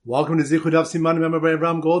Welcome to Zichud Daf Siman Member by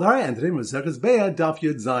Ram Goldhar, and today we're Zechus Be'ah Daf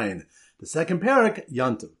Yud Zayin, the second parak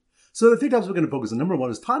Yantiv. So the three topics we're going to focus on. Number one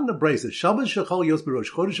is Tan Nebraisa Shabbos Shechal Yos B'Rosh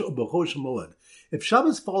Chodesh or B'Chodesh Moed. If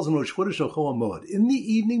Shabbos falls on Rosh Chodesh or Chol Moed, in the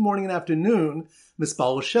evening, morning, and afternoon,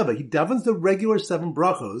 Mispal Sheva, he davens the regular 7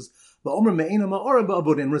 brachos, Ba'omer Me'ena Ma'ora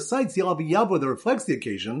Ba'avod, and recites the Al V'Yavo that reflects the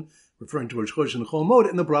occasion, referring to Rosh Chodesh and Chol Moed,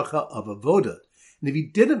 in the bracha of Avoda. And if he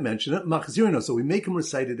didn't mention it, Machzirino, so we make him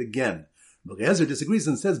recite it again. Eliezer disagrees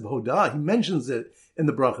and says, B'hodah, he mentions it in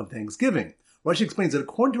the bracha of Thanksgiving. Rashi explains that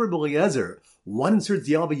according to Rabbi Eliezer, one inserts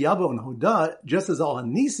the Al V'Yavo and Hodah, just as Al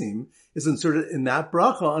HaNisim is inserted in that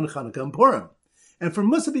bracha on Chanukah and Purim. And for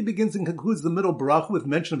Musaf, he begins and concludes the middle bracha with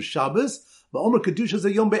mention of Shabbos, Ba'omer Kedusha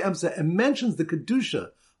Zayom Be'emsa, and mentions the Kedusha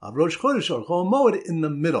of Rosh Chodesh or Chol Moed in the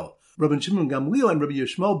middle. Rabbi Shimon Gamliel and Rabbi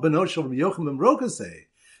Yishmael ben Oshel Rabbi Yochanan ben Roka say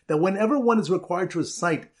that whenever one is required to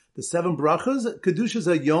recite the 7 brachas, Kedusha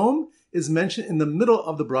Zayom is mentioned in the middle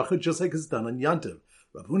of the bracha, just like it's done on Yantiv.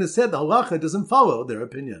 Rav Huna said the halacha doesn't follow their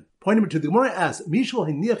opinion. Point number 2, the Gemara asks, Mishul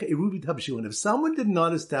hiniach eruvi tabshuan. If someone did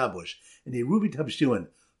not establish an eruvi tabshuan,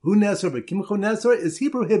 hu nesor v'kimcho nesor, is he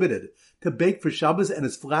prohibited to bake for Shabbos and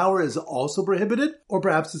his flour is also prohibited? Or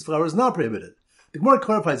perhaps his flour is not prohibited? The Gemara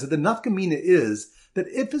clarifies that the nafkamina is that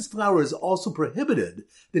if his flour is also prohibited,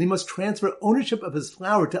 then he must transfer ownership of his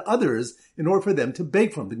flour to others in order for them to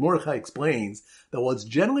bake from. The Gemara explains that while it's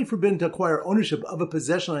generally forbidden to acquire ownership of a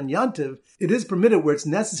possession on Yantiv, it is permitted where it's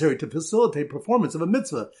necessary to facilitate performance of a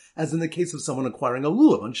mitzvah, as in the case of someone acquiring a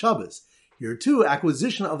lulav on Shabbos. Here too,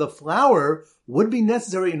 acquisition of the flour would be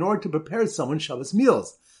necessary in order to prepare someone's Shabbos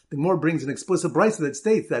meals. The Gemara brings an explicit brisa that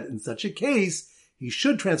states that in such a case, he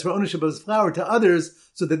should transfer ownership of his flour to others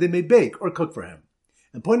so that they may bake or cook for him.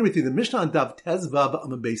 And point number 3, the Mishnah on Daf Tezvav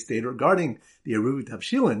Amabei stated regarding the Eruvi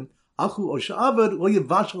Tavshilin, Achu o Sha'avad lo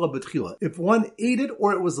yevashal betchila. If one ate it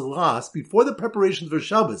or it was lost before the preparations for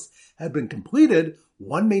Shabbos had been completed,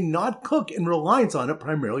 one may not cook in reliance on it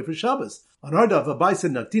primarily for Shabbos. On our Daf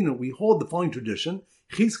Beitzah Naktina, we hold the following tradition: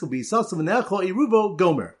 Chizkel b'Yisas v'nechol eruvo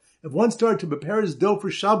gomer. If one started to prepare his dough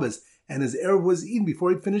for Shabbos and his eruv was eaten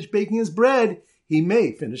before he finished baking his bread, he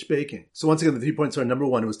may finish baking. So once again, the 3 points are: number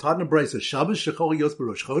 1, it was taught in a brisa, Shabbos shechol yos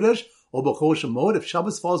b'Rosh Chodesh, or b'Chodesh Moed. If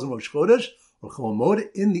Shabbos falls on Rosh Chodesh or Chol Moed,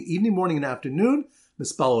 in the evening, morning, and afternoon,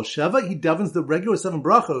 Mispal Sheva, he davens the regular 7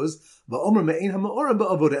 brachos, va'omer me'en ha'ma'ora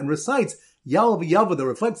ba'avoda, and recites Yal V'Yavo that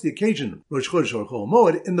reflects the occasion, Rosh Chodesh or Chol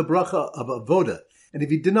Moed, in the bracha of avoda. And if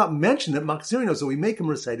he did not mention it, Machzirino, so we make him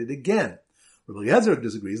recite it again. Rabbi Eliezer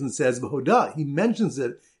disagrees and says, B'hodah, he mentions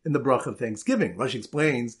it in the bracha of Thanksgiving. Rashi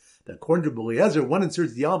explains that according to Rabbi Eliezer, one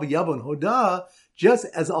inserts the Al V'Yavo and Hodah, just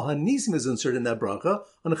as Al HaNisim is inserted in that bracha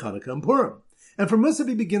on Chanukah and Purim. And for Musaf,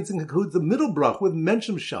 he begins and concludes the middle bracha with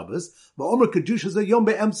mention of Shabbos, Ba'omer Kedusha Zayom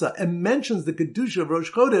Be'emsa, and mentions the Kedusha of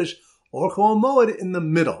Rosh Chodesh or Chol Moed in the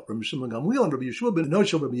middle. Rabbi Shimon Gamliel and Rabbi Yeshua ben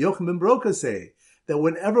Noshel, Rabbi Yochanan ben Broka say that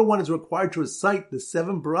whenever one is required to recite the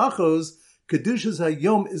 7 brachos, Kedusha's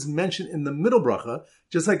Hayom is mentioned in the middle bracha,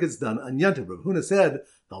 just like it's done on Yantiv. Rav Huna said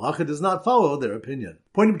the halacha does not follow their opinion.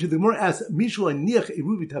 Point number 2, the Gemara asks, Mishul haniach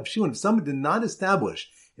eruvi tavshuan. If someone did not establish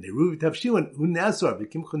an eruvi tavshuan, hu nasar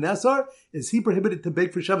v'kimchu nasar, is he prohibited to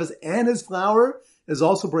bake for Shabbos and his flour is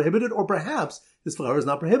also prohibited, or perhaps his flour is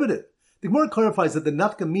not prohibited? The Gemara clarifies that the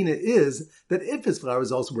nafkamina is that if his flour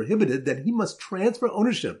is also prohibited, then he must transfer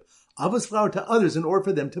ownership of his flour to others in order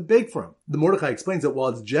for them to bake for him. The Mordechai explains that while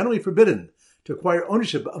it's generally forbidden to acquire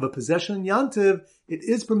ownership of a possession in Yantiv, it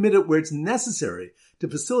is permitted where it's necessary to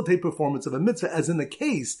facilitate performance of a mitzvah, as in the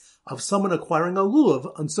case of someone acquiring a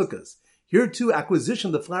lulav on Sukkot. Here too, acquisition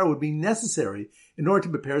of the flour would be necessary in order to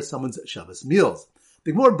prepare someone's Shabbos meals.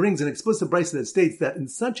 The Gemara brings an explicit brisa that states that in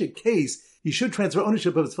such a case, he should transfer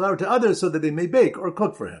ownership of his flour to others so that they may bake or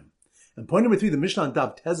cook for him. And point number 3, the Mishnah on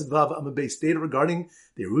Daf Tezvav Amabei stated regarding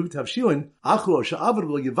the Eruv Tavshilin, Achu o Sha'avad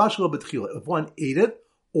lo yevashal betchila. If one ate it,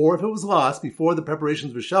 or if it was lost before the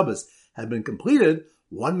preparations for Shabbos had been completed,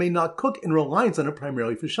 one may not cook in reliance on it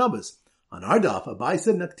primarily for Shabbos. On our Daf,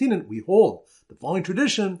 Beitzah Naktina, we hold the following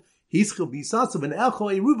tradition, Hischil b'Yisas and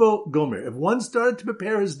Echol eruvo gomer. If one started to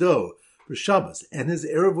prepare his dough for Shabbos and his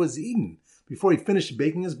eruv was eaten before he finished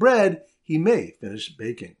baking his bread, he may finish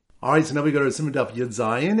baking. Alright, so now we go to our Siman Daf Yud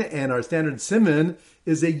Zayin, and our standard Siman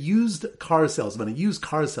is a used car salesman.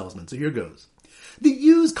 So here goes. The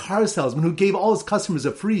used car salesman who gave all his customers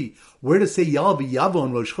a free where to say Yal V'Yavo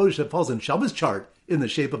and Rosh Chodesh that falls on Shabbos chart in the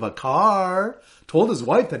shape of a car told his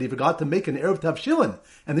wife that he forgot to make an Erev Tavshilin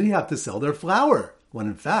and then he'd have to sell their flour, when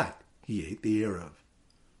in fact he ate the Erev.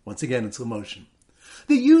 Once again in slow motion.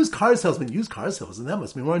 The used car salesman, that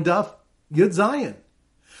must be more on Daf Yud Zayin.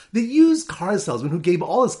 The used car salesman who gave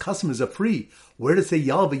all his customers a free where to say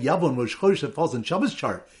Yal v'Yavo in Rosh Chodesh that falls in Shabbos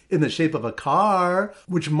chart in the shape of a car,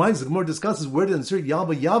 which reminds us, the Gemara discusses where to insert Yal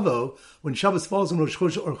v'Yavo when Shabbos falls in Rosh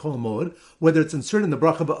Chodesh or Chol Hamoed, whether it's inserted in the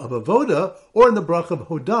bracha of Avoda or in the bracha of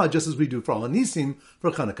Hodah, just as we do for Al Nisim,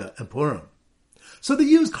 for Chanukah and Purim. So the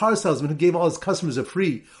used car salesman who gave all his customers a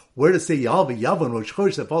free where to say Yal v'Yavo in Rosh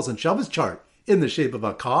Chodesh that falls in Shabbos chart in the shape of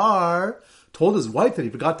a car, told his wife that he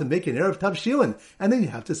forgot to make an Erev Tavshilin, and then you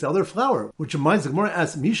have to sell their flour. Which reminds the Gemara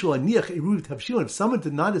asks, Mishul Aniach Eruv Tavshilin, if someone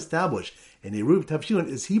did not establish an Eruv Tavshilin,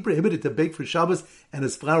 is he prohibited to bake for Shabbos and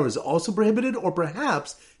his flour is also prohibited, or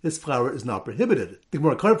perhaps his flour is not prohibited? The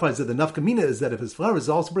Gemara clarifies that the nafkamina is that if his flour is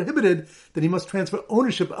also prohibited, then he must transfer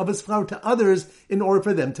ownership of his flour to others in order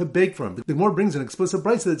for them to bake for him. The Gemara brings an explicit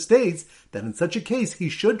Beitzah that states that in such a case, he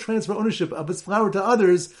should transfer ownership of his flour to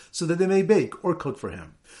others so that they may bake or cook for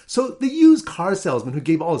him. So the used car salesman who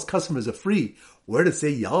gave all his customers a free where to say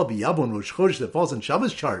Yal v'Yavo in Rosh Chodesh that falls in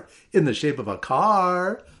Shabbos chart in the shape of a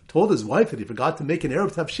car, told his wife that he forgot to make an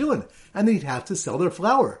Erev Tavshilin and that he'd have to sell their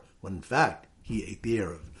flour, when in fact he ate the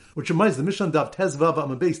Erev. Which reminds the Mishnah Daf Tezvav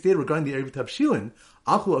Amabei stated regarding the Erev Tavshilin,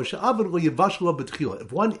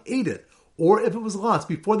 if one ate it, or if it was lost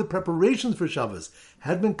before the preparations for Shabbos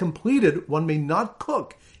had been completed, one may not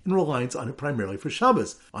cook in reliance on it primarily for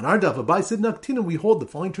Shabbos. On our Daf Abai Sid Naktina, we hold the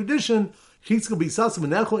following tradition: if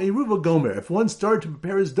one started to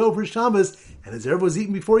prepare his dough for Shabbos and his erev was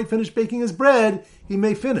eaten before he finished baking his bread, he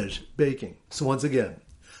may finish baking. So once again,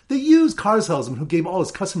 the used car salesman who gave all his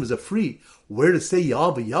customers a free where to say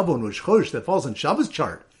Yal v'Yavo in Rosh Chodesh that falls in Shabbos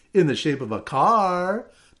chart in the shape of a car,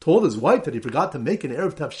 told his wife that he forgot to make an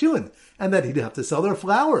Erev Tavshilin and that he'd have to sell their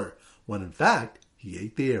flour, when in fact he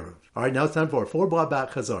ate the Erev. Alright, now it's time for our 4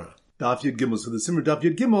 back Chazara. Daf Yud Gimel. So the Simmer Daf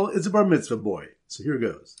Yud Gimel is a bar mitzvah boy. So here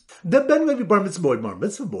goes. The Ben Levi bar mitzvah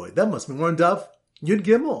boy, that must be more Daf Yud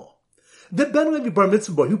Gimel. The Ben Levi bar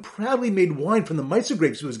mitzvah boy who proudly made wine from the Meiser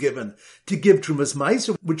grapes he was given to give Trumas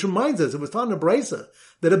Meiser, which reminds us, it was taught in a Beitzah,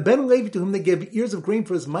 that a Ben Levi to whom they gave ears of grain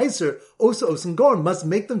for his Meiser, Osa and Goren, must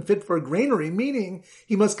make them fit for a granary, meaning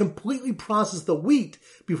he must completely process the wheat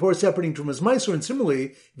before separating Trumas Meiser, and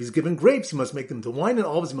similarly, if he's given grapes, he must make them to wine, and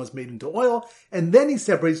olives he must make into oil, and then he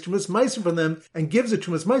separates Trumas Meiser from them and gives the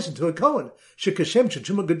Trumas Meiser to a Kohen. Shekashem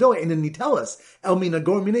Truma Gedolah and Nitelas, El Mina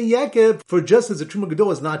Gor Mina Yaakov, for just as the Truma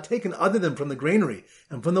Gedolah is not taken other than from the granary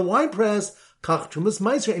and from the winepress, Kach Trumas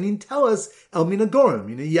Meiser and Nitelas El Mina Gor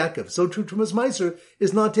Mina Yaakov, so true Trumas Meiser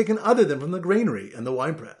is not taken other than from the granary and the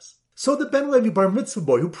winepress. So the Ben Levi bar mitzvah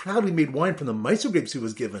boy who proudly made wine from the Meiser grapes he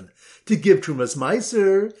was given to give Trumas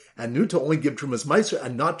Meiser, and knew to only give Trumas Meiser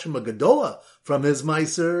and not Truma Gedolah from his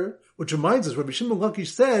Meiser, which reminds us, Rabbi Shimon Lakish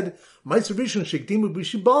said, Meiser Rishon Shekdimu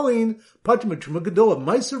B'Shibalin, Patim Truma Gedolah.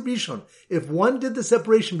 Meiser Rishon, if one did the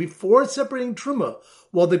separation before separating Truma,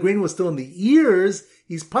 while the grain was still in the ears,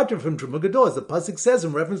 he's pater from Truma Gedolah, as the pasuk says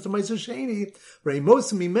in reference to Meiser Sheni,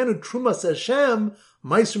 Reimosim Mimenu Trumas Hashem,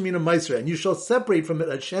 Meiser Mina Meiser, and you shall separate from it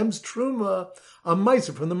Hashem's Truma, a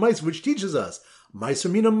Meiser from the Meiser, which teaches us, Meiser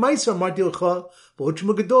Mina Meiser, Martilcha, V'lo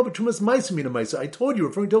Truma Gedolah, Trumas Meiser Mina Meiser. I told you,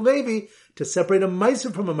 referring to Levi, to separate a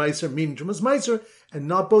Meiser from a Meiser, meaning Trumas Meiser, and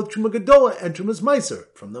not both Truma Gedolah and Trumas Meiser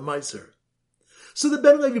from the Meiser. So the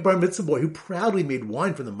Ben Levi bar mitzvah boy who proudly made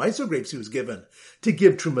wine from the Meiser grapes he was given to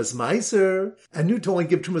give Trumas Meiser, and knew to only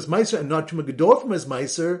give Trumas Meiser and not Truma Gedolah from his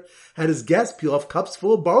Meiser, had his guests peel off cups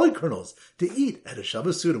full of barley kernels to eat at a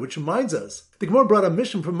Shabbos Suda, which reminds us, the Gemara brought a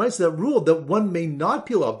mission from Meiser that ruled that one may not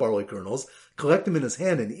peel off barley kernels, collect them in his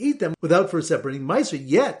hand, and eat them without first separating Meiser,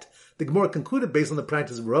 yet the Gemara concluded, based on the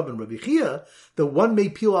practice of Rav and Rabbi Chia, that one may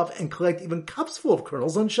peel off and collect even cups full of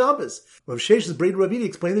kernels on Shabbos. Rav Shesh's Brei Ravidi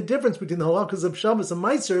explained the difference between the halachas of Shabbos and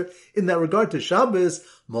Meiser in that regard. To Shabbos,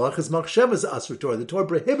 malachas machshavas asur Torah. The Torah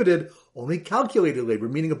prohibited only calculated labor,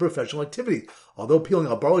 meaning a professional activity. Although peeling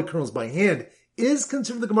off barley kernels by hand is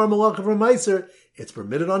considered the Gemara malacha for Meiser, it's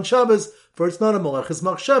permitted on Shabbos, for it's not a malachas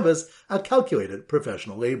machshavas, a calculated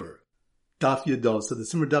professional labor. Daf Yadal. So the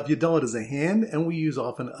Simmer Daf Yadal is a hand, and we use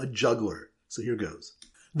often a juggler. So here goes.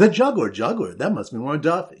 The juggler, that must be more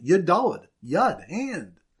Daf Yadalad, Yad,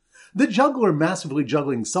 hand. The juggler massively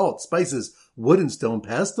juggling salt, spices, wood, and stone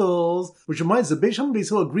pestles, which reminds us that Beis Shammai and Beis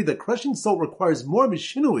Hillel agree that crushing salt requires more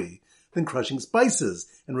mishinui than crushing spices,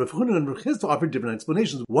 and Rav Huna and Rav Chisda offered different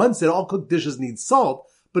explanations. One said all cooked dishes need salt,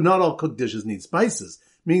 but not all cooked dishes need spices,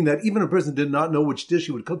 meaning that even a person did not know which dish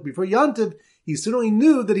he would cook before Yantiv, he certainly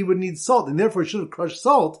knew that he would need salt, and therefore should have crushed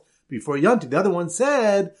salt before Yantiv. The other one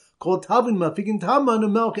said, Kol tavin mafigin tama no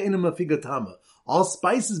melcha ena mafiga tama. All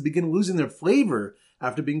spices begin losing their flavor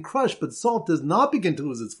after being crushed, but salt does not begin to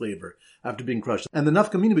lose its flavor after being crushed. And the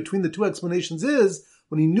nafkamina between the two explanations is,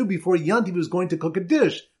 when he knew before Yantiv he was going to cook a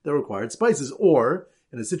dish that required spices, or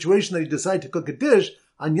in a situation that he decided to cook a dish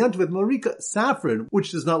on Yantiv with marika, saffron,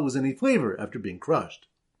 which does not lose any flavor after being crushed.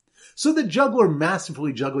 So the juggler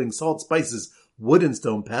masterfully juggling salt, spices, wood, and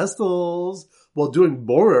stone pestles, while doing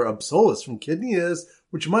borer absolus from kidneys,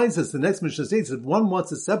 which reminds us the next Mishnah states that if one wants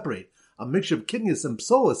to separate a mixture of kidneys and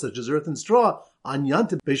psolas, such as earth and straw, on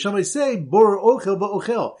Yantiv, Beis Shammai say, borer ochel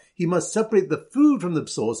va'ochel. He must separate the food from the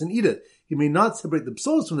psolas and eat it. He may not separate the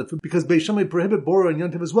psolas from the food, because Beis Shammai prohibit borer on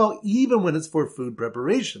Yantiv as well, even when it's for food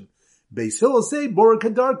preparation. Beis Hillel say, borer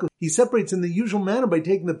kadarku. He separates in the usual manner by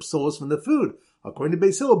taking the psolas from the food. According to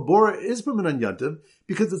Beis Hillel, borer is permitted on Yantiv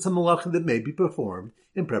because it's a malacha that may be performed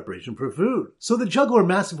in preparation for food. So the juggler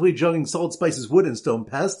masterfully juggling salt, spices, wood, and stone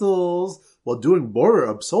pestles, while doing borer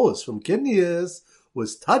absolus from kidneys,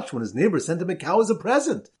 was touched when his neighbor sent him a cow as a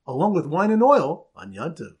present, along with wine and oil, on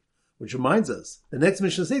Yantiv. Which reminds us, the next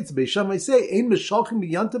Mishnah states, Beis Shammai say, Ein mishalchim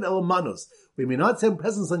b'Yantiv el manos. We may not send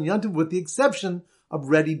presents on Yantiv with the exception of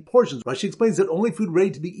ready portions. Rashi explains that only food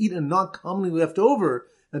ready to be eaten and not commonly left over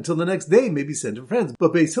until the next day may be sent to friends.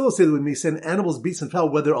 But Beis Hillel say that we may send animals, beasts, and fowl,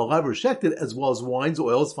 whether alive or shechted, as well as wines,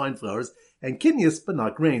 oils, fine flours, and kidneys, but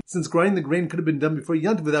not grain. Since grinding the grain could have been done before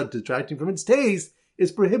Yantiv without detracting from its taste,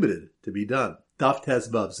 it's prohibited to be done. Daf Tez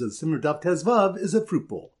Vav. So the similar Daf Tez Vav is a fruit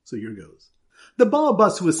bowl. So here goes. The Baal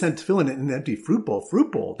Bus who was sent tefillin in an empty fruit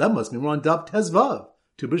bowl, that must mean we're on Daf Tez Vav,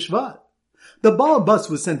 Tu B'Shvat. The Baal Bus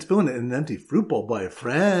was sent tefillin in an empty fruit bowl by a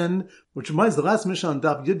friend, which reminds the last Mishnah on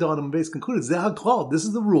Daf Yud Daled Amud Beis concluded, Zeh HaKlal, this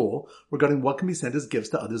is the rule regarding what can be sent as gifts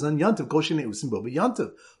to others on Yantiv, Kol Shenei Usim Bo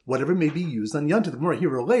B'Yantiv, whatever may be used on Yantiv. The Gemara here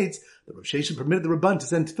relates that Rav Sheshes permitted the Rabban to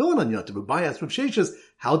send tefillin on Yantiv. Rabbi asked Rav Sheshes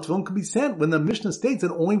how tefillin could be sent when the Mishnah states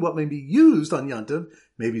that only what may be used on Yantiv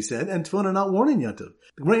may be sent, and tefillin are not worn in Yantiv.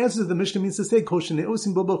 The Gemara answers that the Mishnah means to say, Kol Shenei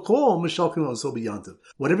Usim Bo B'Chol Mishalkim Oso B'Yantiv.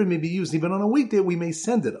 Whatever may be used even on a weekday, we may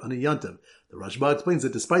send it on a Yantiv. The Rashba explains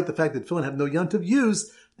that despite the fact that tefillin have no Yantiv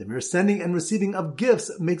use, the mere sending and receiving of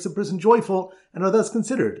gifts makes a person joyful and are thus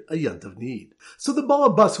considered a Yantiv need. So the Baal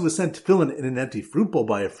Bus who was sent tefillin in an empty fruit bowl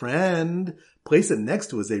by a friend placed it next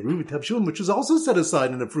to his Eruvi Tavshilin, which was also set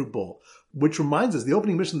aside in a fruit bowl. Which reminds us, the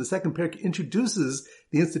opening mission of the second parak introduces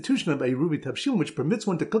the institution of Eruvi Tavshilin, which permits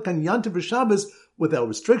one to cook on Yantiv or Shabbos without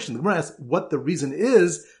restriction. The Gemara asks what the reason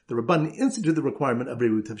is. The Rabban instituted the requirement of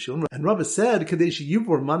Eruvi Tavshilin, and Rabbah said, Kadesh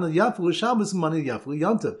Yivor Mana Yafu Shabbos Mana Yafu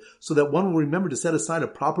Yantiv, so that one will remember to set aside a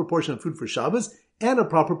proper portion of food for Shabbos and a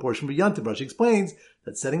proper portion for Yantiv. Rashi explains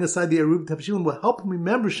that setting aside the Eruv Tavshilin will help him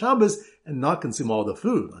remember Shabbos and not consume all the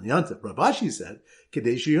food on Yantiv. Rav Ashi said,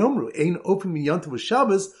 Kadesh Yomru Ein Open Yantiv with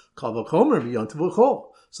Shabbos Kal V'Chomer Yantiv V'Chol.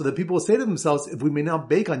 So that people will say to themselves, if we may not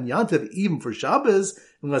bake on Yantiv even for Shabbos,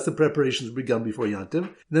 unless the preparations are begun before Yantiv,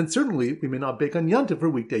 then certainly we may not bake on Yantiv for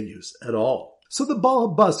weekday use at all. So the Baal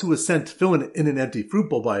Bus who was sent tefillin in an empty fruit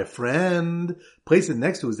bowl by a friend placed it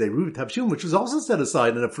next to his Eruv Tavshilin, which was also set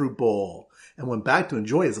aside in a fruit bowl, and went back to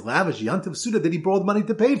enjoy his lavish Yantiv Suda that he borrowed money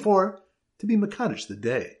to pay for, to be Mekadosh the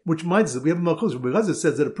day. Which reminds us that we have a Malchus. Rabbi Elazar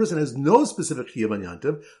says that a person has no specific chiyuv on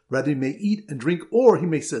Yantiv, rather he may eat and drink, or he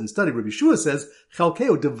may sit and study. Rabbi Shua says,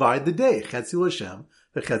 Chalkeo, divide the day, Chetzi Hashem,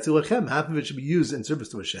 V'Chetzi Lechem, half of it should be used in service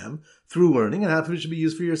to Hashem, through learning, and half of it should be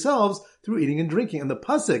used for yourselves, through eating and drinking. And the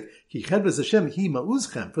Pasuk, Ki Chedves Hashem, Hi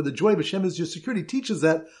Ma'uzchem, for the joy of Hashem is your security, teaches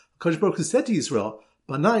that Kodesh Baruch Hu said to Yisrael,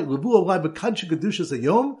 Banai, Levu Olai B'Kadsha Kedushas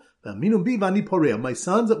Hayom, V'Aminu Bi V'Ani Poreah. My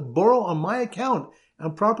sons, borrow on my account,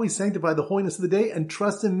 and properly sanctify the holiness of the day, and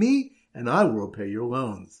trust in me, and I will repay your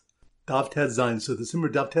loans. Daf Tez Zayin. So the Simmer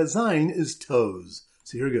Daf Tez Zayin is toes.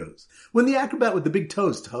 So here goes. When the acrobat with the big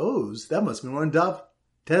toes, that must mean we're on Daf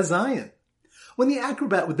Tez Zayin. When the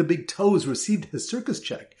acrobat with the big toes received his circus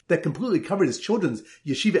check that completely covered his children's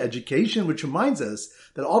yeshiva education, which reminds us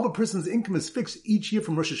that all of a person's income is fixed each year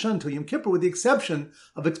from Rosh Hashanah until Yom Kippur, with the exception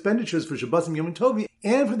of expenditures for Shabbos and Yom Tovi,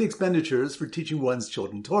 and for the expenditures for teaching one's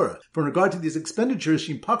children Torah. For in regard to these expenditures,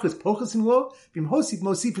 Shim Pachas Pochasim Lo, Bim Hosif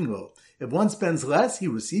Mosifim Lo. If one spends less, he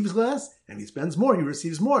receives less, and if he spends more, he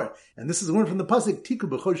receives more. And this is learned from the pasuk Tiku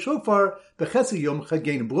B'chol Shofar B'chesed Yom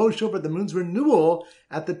Chagein. Blow shofar at the moon's renewal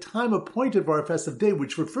at the time appointed for our festive day,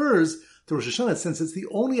 which refers to Rosh Hashanah, since it's the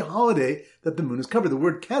only holiday that the moon is covered. The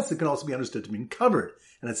word kesed can also be understood to mean covered.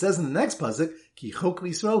 And it says in the next pasuk, Ki chok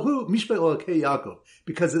Yisrael hu mishpei Elokei Yaakov,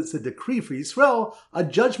 because it's a decree for Yisrael, a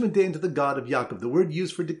judgment day unto the God of Yaakov. The word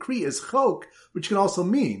used for decree is chok, which can also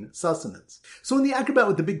mean sustenance. So when the acrobat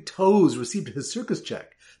with the big toes received his circus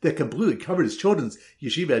check that completely covered his children's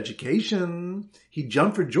yeshiva education. He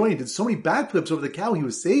jumped for joy and did so many backflips over the cow he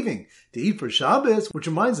was saving to eat for Shabbos, which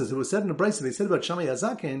reminds us, it was said in the Beitzah, they said about Shammai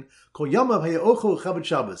Hazaken, Kol Yamav Haya'ocho Chabad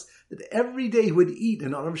Shabbos, that every day he would eat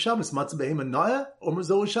in honor of Shabbos, matzah behema naya or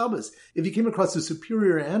mazola Shabbos. If he came across a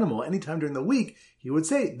superior animal anytime during the week, he would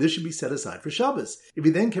say, this should be set aside for Shabbos. If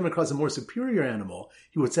he then came across a more superior animal,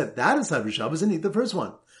 he would set that aside for Shabbos and eat the first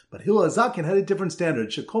one. But Hillel Hazaken had a different standard.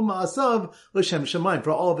 Shekol ma'asav l'shem shamayim.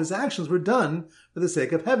 For all of his actions were done for the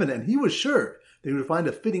sake of heaven. And he was sure that he would find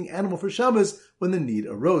a fitting animal for Shabbos when the need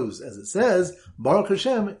arose. As it says, Baruch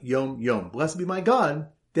Hashem yom yom. Blessed be my God,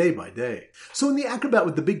 day by day. So when the acrobat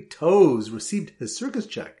with the big toes received his circus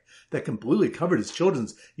check that completely covered his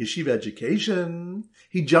children's yeshiva education,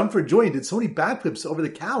 he jumped for joy and did so many backflips over the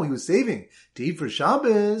cow he was saving to eat for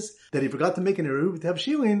Shabbos that he forgot to make an eruv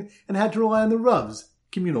tavshilin and had to rely on the Rav's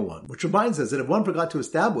communal one. Which reminds us that if one forgot to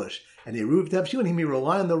establish an eruv tavshilin, he may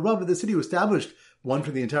rely on the Rav of the city who established one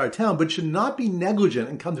for the entire town, but should not be negligent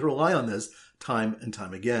and come to rely on this time and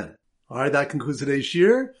time again. All right, that concludes today's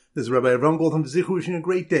shir. This is Rabbi Avram Goldham Zichu wishing a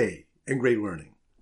great day and great learning.